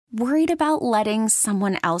Worried about letting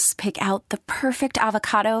someone else pick out the perfect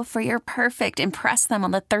avocado for your perfect impress them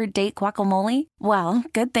on the third date guacamole? Well,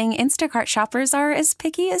 good thing Instacart shoppers are as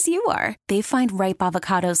picky as you are. They find ripe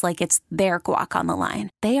avocados like it's their guac on the line.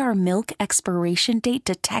 They are milk expiration date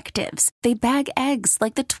detectives. They bag eggs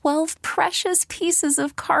like the 12 precious pieces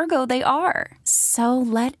of cargo they are. So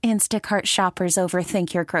let Instacart shoppers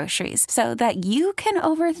overthink your groceries so that you can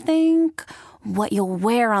overthink what you'll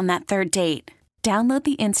wear on that third date. Download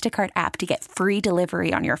the Instacart app to get free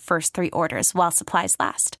delivery on your first 3 orders while supplies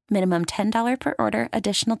last. Minimum $10 per order.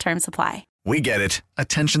 Additional terms apply. We get it.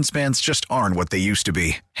 Attention spans just aren't what they used to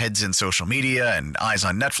be. Heads in social media and eyes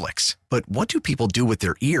on Netflix. But what do people do with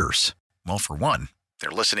their ears? Well, for one, they're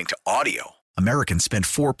listening to audio. Americans spend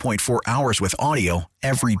 4.4 hours with audio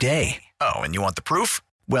every day. Oh, and you want the proof?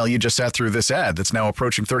 Well, you just sat through this ad that's now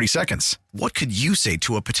approaching 30 seconds. What could you say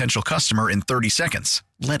to a potential customer in 30 seconds?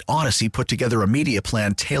 Let Odyssey put together a media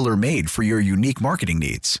plan tailor-made for your unique marketing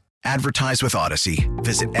needs. Advertise with Odyssey.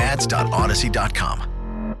 Visit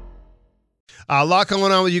ads.odyssey.com. A lot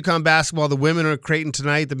going on with UConn basketball. The women are at Creighton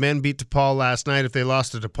tonight. The men beat DePaul last night. If they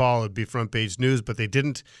lost to DePaul, it would be front page news, but they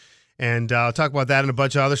didn't. And I'll talk about that and a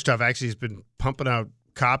bunch of other stuff. Actually, he's been pumping out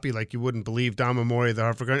copy like you wouldn't believe. Amore, the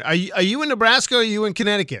Hartford. Are you in Nebraska or are you in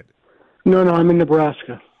Connecticut? No, I'm in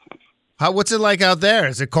Nebraska. What's it like out there?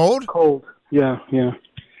 Is it cold? Cold, yeah.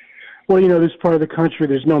 Well, this part of the country,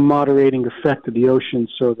 there's no moderating effect of the ocean,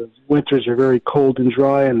 so the winters are very cold and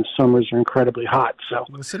dry, and the summers are incredibly hot. So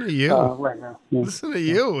listen to you. Right now. Yeah. Listen to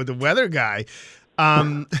you, the weather guy.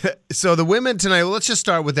 So the women tonight, let's just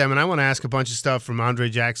start with them, and I want to ask a bunch of stuff from Andre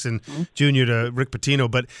Jackson Jr. to Rick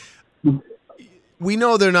Pitino, but we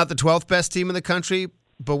know they're not the 12th best team in the country,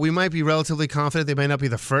 but we might be relatively confident they might not be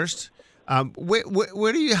the first. How do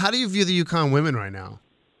you view the UConn women right now?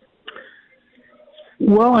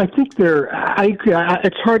 Well, I think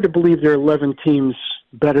it's hard to believe there are 11 teams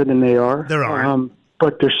better than they are. There are.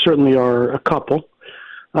 But there certainly are a couple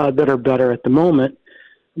that are better at the moment.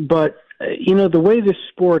 But, the way this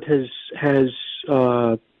sport has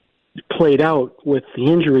played out with the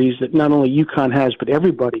injuries that not only UConn has, but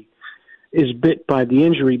everybody is bit by the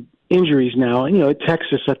injuries now. And,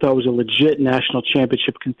 Texas, I thought was a legit national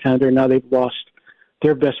championship contender. Now they've lost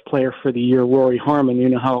their best player for the year, Rory Harmon. You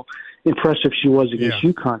know how impressive she was against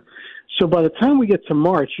UConn. So by the time we get to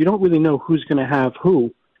March, you don't really know who's going to have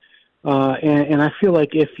who. And I feel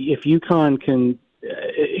like if UConn can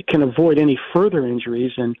avoid any further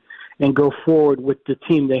injuries and go forward with the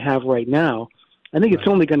team they have right now, I think it's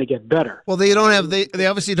only going to get better. Well, they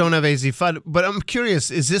obviously don't have AZ Fudd, but I'm curious,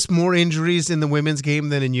 is this more injuries in the women's game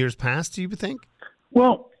than in years past, do you think?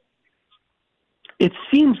 Well, it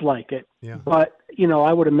seems like it, but,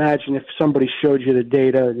 I would imagine if somebody showed you the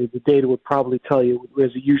data would probably tell you,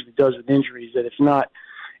 as it usually does with injuries, that it's not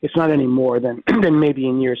any more than maybe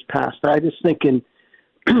in years past. But I just think in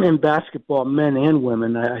basketball, men and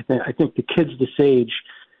women, I think the kids this age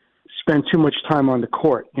spend too much time on the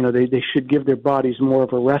court. They should give their bodies more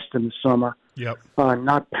of a rest in the summer. Yep.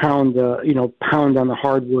 Not pound on the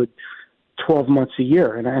hardwood 12 months a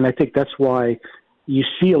year. And I think that's why you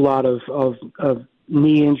see a lot of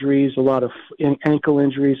knee injuries, a lot of ankle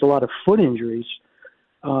injuries, a lot of foot injuries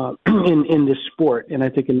in this sport. And I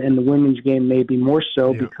think in the women's game maybe more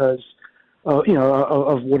so because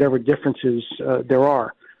of whatever differences there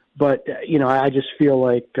are. But, I just feel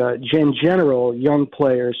like in general, young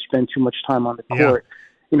players spend too much time on the court,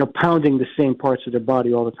 pounding the same parts of their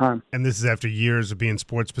body all the time. And this is after years of being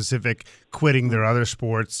sports-specific, quitting their other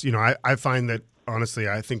sports. I find that, honestly,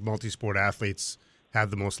 I think multi-sport athletes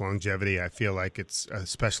have the most longevity. I feel like it's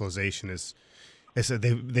specialization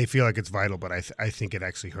they feel like it's vital, but I think it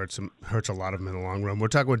actually hurts a lot of them in the long run. We're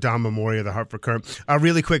talking with Amore of the Hartford Courant.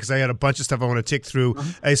 Really quick, because I had a bunch of stuff I want to tick through.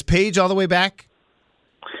 Is Paige all the way back?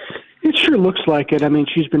 It sure looks like it. I mean,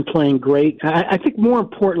 she's been playing great. I think more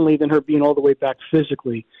importantly than her being all the way back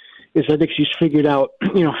physically is I think she's figured out,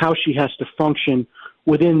 how she has to function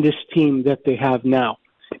within this team that they have now.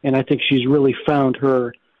 And I think she's really found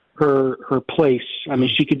her place. I mean,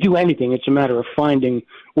 she could do anything. It's a matter of finding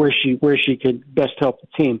where she could best help the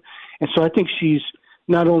team. And so I think she's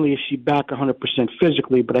not only is she back 100%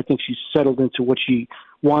 physically, but I think she's settled into what she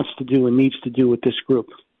wants to do and needs to do with this group.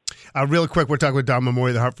 Real quick, we're talking with Amore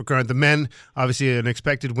of the Hartford Courant. The men, obviously an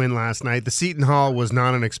expected win last night. The Seton Hall was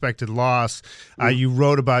not an expected loss. You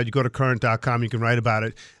wrote about it. You go to current.com, you can write about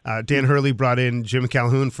it. Dan Hurley brought in Jim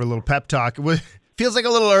Calhoun for a little pep talk. It feels like a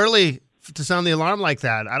little early to sound the alarm like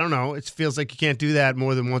that. I don't know. It feels like you can't do that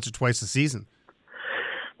more than once or twice a season.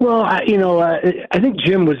 Well, I think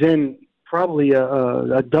Jim was in probably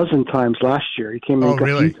a dozen times last year. He came in a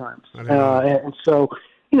few times. And so,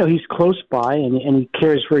 he's close by and he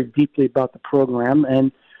cares very deeply about the program,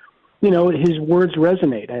 and his words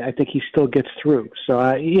resonate. I think he still gets through. So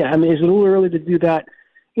is it a little early to do that?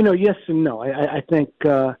 Yes and no. I think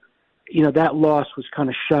that loss was kind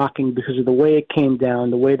of shocking because of the way it came down,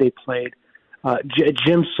 the way they played.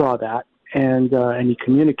 Jim saw that and he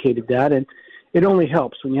communicated that, and it only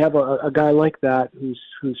helps when you have a guy like that who's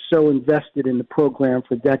so invested in the program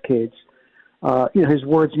for decades. His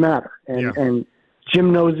words matter, and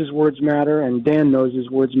Jim knows his words matter, and Dan knows his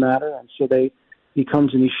words matter, and so he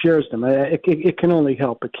comes and he shares them. It can only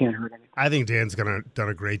help; it can't hurt anything. I think Dan's done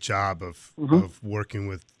a great job of working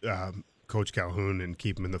with Coach Calhoun and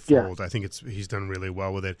keep him in the fold. Yeah. I think he's done really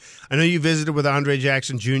well with it. I know you visited with Andre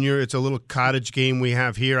Jackson Jr. It's a little cottage game we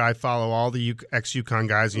have here. I follow all the ex-UConn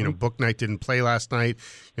guys. Book Night didn't play last night.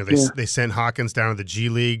 They sent Hawkins down to the G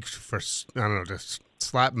League for, I don't know, to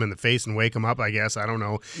slap him in the face and wake him up, I guess. I don't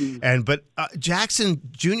know. But Jackson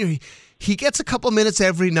Jr., he gets a couple minutes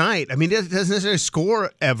every night. I mean, he doesn't necessarily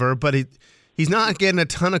score ever, but he's not getting a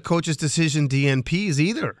ton of coaches' decision DNPs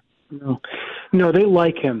either. No, they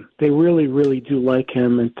like him. They really, really do like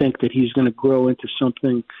him and think that he's going to grow into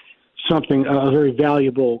something, a very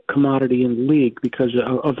valuable commodity in the league because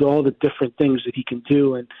of all the different things that he can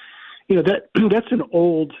do. And that's an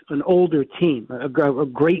older team, a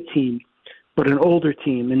great team, but an older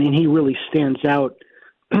team, and he really stands out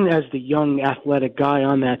as the young, athletic guy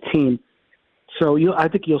on that team. So I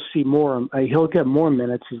think you'll see more. He'll get more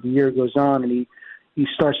minutes as the year goes on, and he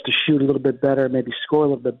starts to shoot a little bit better, maybe score a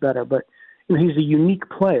little bit better. But he's a unique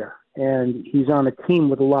player, and he's on a team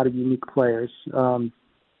with a lot of unique players. And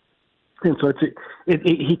so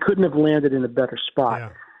he couldn't have landed in a better spot. Yeah.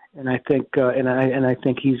 And I think I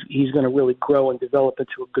think he's going to really grow and develop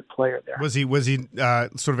into a good player there. Was he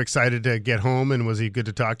sort of excited to get home, and was he good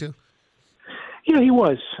to talk to? Yeah, he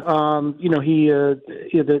was.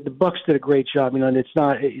 The Bucks did a great job. And it's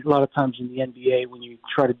not a lot of times in the NBA when you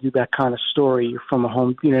try to do that kind of story, you're from a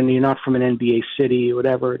home, and you're not from an NBA city or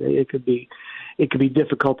whatever. It could be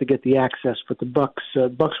difficult to get the access. But the Bucks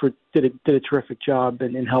did a terrific job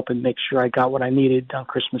in helping make sure I got what I needed on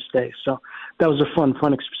Christmas Day. So that was a fun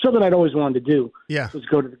experience. Something I'd always wanted to do. Yeah, was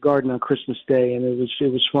go to the Garden on Christmas Day, and it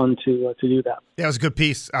was fun to do that. Yeah, it was a good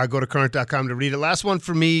piece. Go to current.com to read it. Last one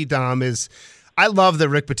for me, Dom, is I love that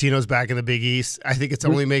Rick Pitino's back in the Big East. I think it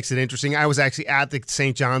only makes it interesting. I was actually at the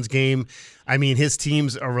St. John's game. I mean, his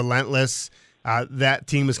teams are relentless. That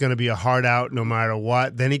team is going to be a hard out no matter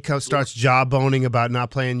what. Then he starts jawboning about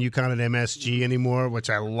not playing UConn at MSG anymore, which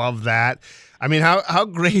I love that. I mean, how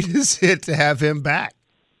great is it to have him back?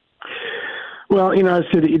 Well,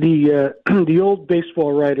 so the old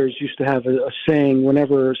baseball writers used to have a saying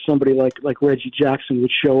whenever somebody like Reggie Jackson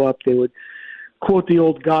would show up, they would quote the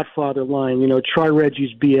old Godfather line, try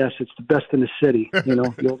Reggie's BS. It's the best in the city.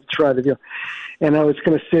 You'll try the deal. And I was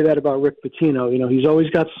going to say that about Rick Pitino. He's always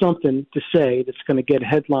got something to say that's going to get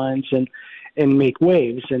headlines and make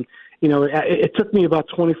waves. And, it took me about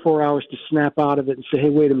 24 hours to snap out of it and say, hey,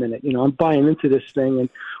 wait a minute. I'm buying into this thing. And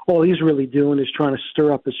all he's really doing is trying to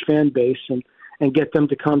stir up his fan base and get them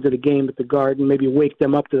to come to the game at the Garden, maybe wake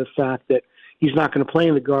them up to the fact that he's not going to play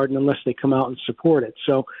in the Garden unless they come out and support it.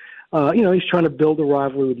 So, he's trying to build a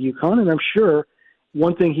rivalry with UConn, and I'm sure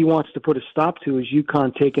one thing he wants to put a stop to is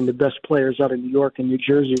UConn taking the best players out of New York and New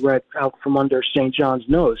Jersey right out from under St. John's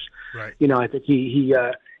nose. Right. I think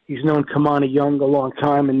he's known Kamani Young a long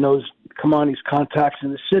time and knows Kamani's contacts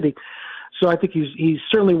in the city. So I think he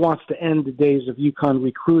certainly wants to end the days of UConn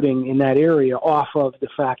recruiting in that area off of the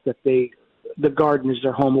fact that the Garden is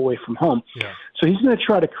their home away from home. Yeah. So he's going to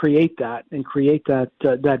try to create that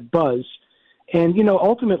buzz. And,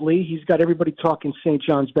 ultimately, he's got everybody talking St.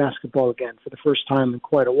 John's basketball again for the first time in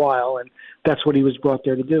quite a while, and that's what he was brought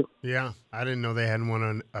there to do. Yeah, I didn't know they hadn't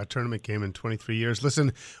won a tournament game in 23 years.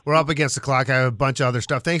 Listen, we're up against the clock. I have a bunch of other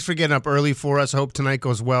stuff. Thanks for getting up early for us. I hope tonight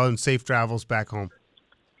goes well and safe travels back home.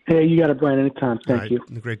 Hey, you got it, Brian, anytime. Thank you.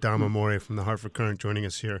 The great Dom Amore from the Hartford Courant joining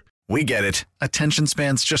us here. We get it. Attention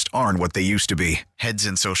spans just aren't what they used to be. Heads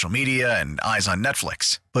in social media and eyes on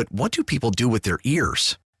Netflix. But what do people do with their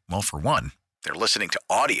ears? Well, for one, they're listening to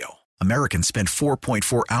audio. Americans spend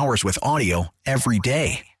 4.4 hours with audio every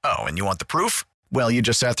day. Oh, and you want the proof? Well, you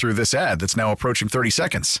just sat through this ad that's now approaching 30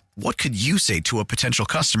 seconds. What could you say to a potential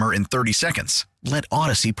customer in 30 seconds? Let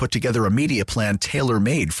Odyssey put together a media plan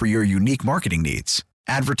tailor-made for your unique marketing needs.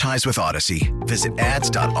 Advertise with Odyssey. Visit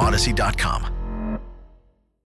ads.odyssey.com.